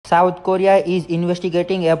South Korea is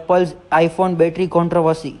investigating Apple's iPhone battery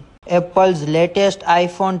controversy. Apple's latest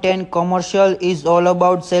iPhone 10 commercial is all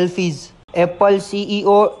about selfies. Apple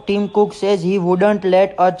CEO Tim Cook says he wouldn't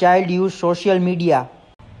let a child use social media.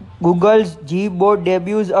 Google's Gboard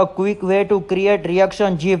debuts a quick way to create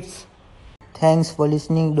reaction GIFs. Thanks for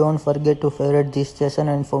listening. Don't forget to favorite this session,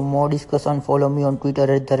 and for more discussion follow me on Twitter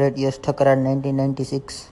 @YesThakrar1996.